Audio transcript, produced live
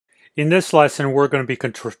In this lesson, we're going to be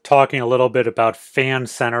talking a little bit about fan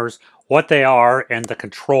centers, what they are, and the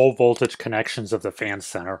control voltage connections of the fan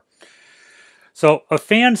center. So a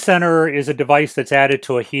fan center is a device that's added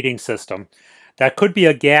to a heating system. That could be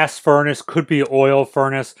a gas furnace, could be an oil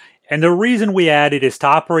furnace, and the reason we add it is to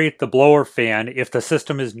operate the blower fan if the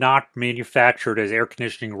system is not manufactured as air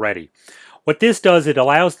conditioning ready. What this does, it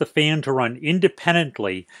allows the fan to run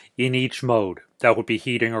independently in each mode. That would be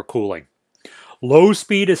heating or cooling. Low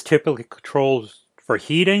speed is typically controlled for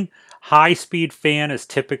heating. High speed fan is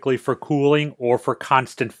typically for cooling or for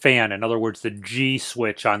constant fan. In other words, the G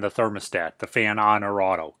switch on the thermostat, the fan on or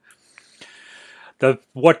auto.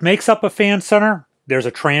 What makes up a fan center? There's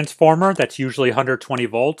a transformer that's usually 120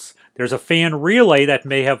 volts. There's a fan relay that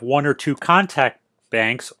may have one or two contact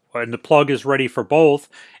banks, and the plug is ready for both.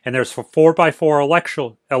 And there's a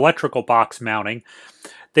 4x4 electrical box mounting.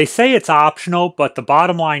 They say it's optional, but the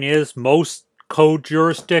bottom line is most code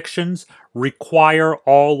jurisdictions require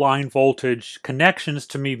all line voltage connections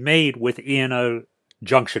to be made within a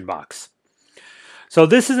junction box. So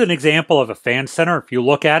this is an example of a fan center. If you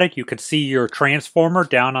look at it, you can see your transformer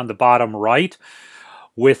down on the bottom right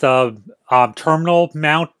with a terminal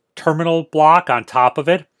block on top of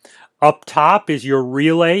it. Up top is your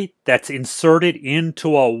relay that's inserted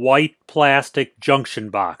into a white plastic junction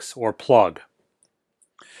box or plug.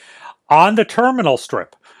 On the terminal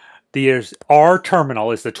strip, our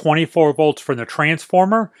terminal is the 24 volts from the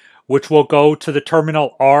transformer, which will go to the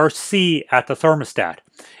terminal RC at the thermostat.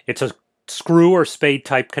 It's a screw or spade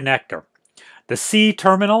type connector. The C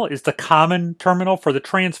terminal is the common terminal for the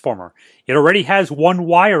transformer. It already has one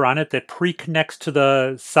wire on it that pre-connects to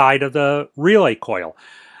the side of the relay coil.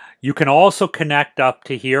 You can also connect up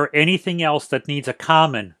to here anything else that needs a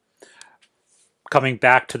common coming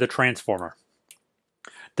back to the transformer.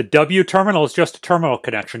 The W terminal is just a terminal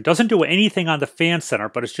connection. Doesn't do anything on the fan center,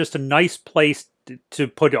 but it's just a nice place to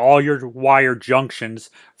put all your wire junctions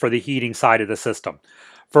for the heating side of the system.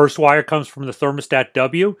 First wire comes from the thermostat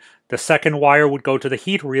W. The second wire would go to the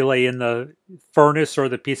heat relay in the furnace or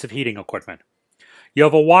the piece of heating equipment. You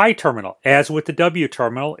have a Y terminal. As with the W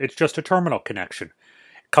terminal, it's just a terminal connection.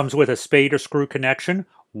 It comes with a spade or screw connection,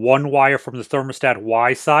 one wire from the thermostat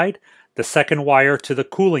Y side, the second wire to the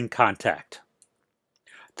cooling contact.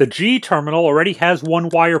 The G terminal already has one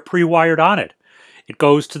wire pre-wired on it. It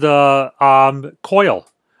goes to the coil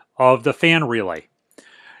of the fan relay.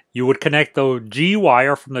 You would connect the G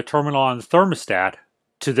wire from the terminal on the thermostat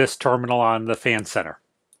to this terminal on the fan center.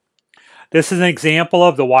 This is an example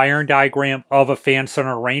of the wiring diagram of a fan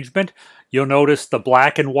center arrangement. You'll notice the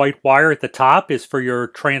black and white wire at the top is for your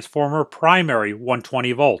transformer primary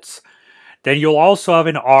 120 volts. Then you'll also have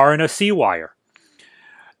an R and a C wire.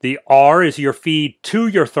 The R is your feed to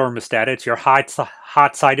your thermostat. It's your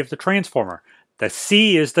hot side of the transformer. The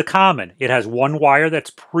C is the common. It has one wire that's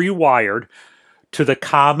pre-wired to the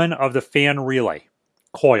common of the fan relay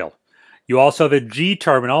coil. You also have a G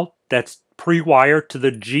terminal that's pre-wired to the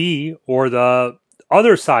G or the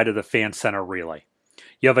other side of the fan center relay.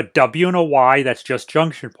 You have a W and a Y that's just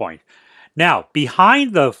junction point. Now,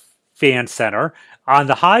 behind the fan center, on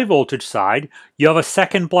the high voltage side, you have a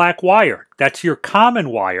second black wire. That's your common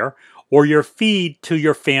wire or your feed to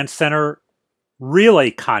your fan center relay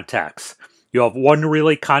contacts. You have one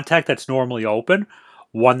relay contact that's normally open,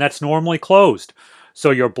 one that's normally closed.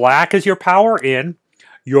 So your black is your power in,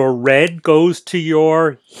 your red goes to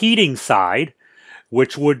your heating side,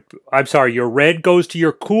 your red goes to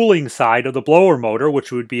your cooling side of the blower motor,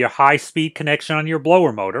 which would be a high speed connection on your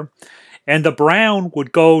blower motor. And the brown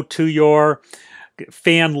would go to your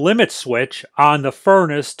fan limit switch on the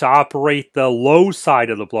furnace to operate the low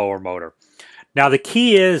side of the blower motor. Now the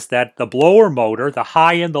key is that the blower motor, the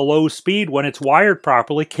high and the low speed, when it's wired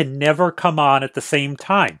properly, can never come on at the same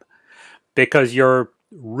time because your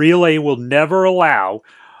relay will never allow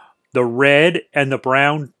the red and the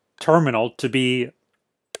brown terminal to be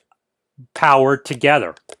powered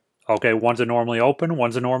together. Okay, one's a normally open,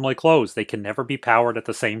 one's a normally closed. They can never be powered at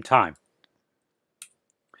the same time.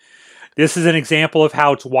 This is an example of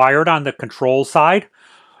how it's wired on the control side.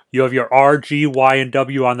 You have your R, G, Y, and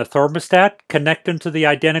W on the thermostat. Connect them to the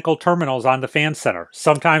identical terminals on the fan center.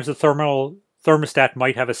 Sometimes the thermostat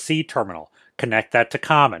might have a C terminal. Connect that to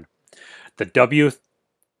common. The W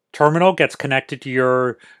terminal gets connected to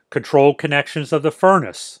your control connections of the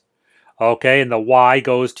furnace. Okay, and the Y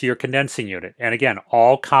goes to your condensing unit. And again,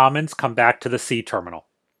 all commons come back to the C terminal.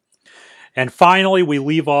 And finally, we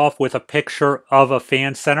leave off with a picture of a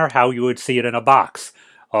fan center, how you would see it in a box.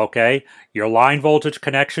 Okay, your line voltage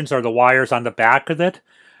connections are the wires on the back of it.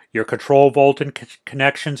 Your control voltage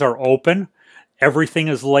connections are open. Everything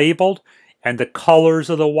is labeled. and the colors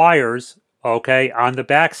of the wires, okay, on the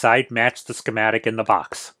backside match the schematic in the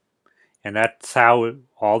box. And that's how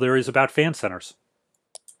all there is about fan centers.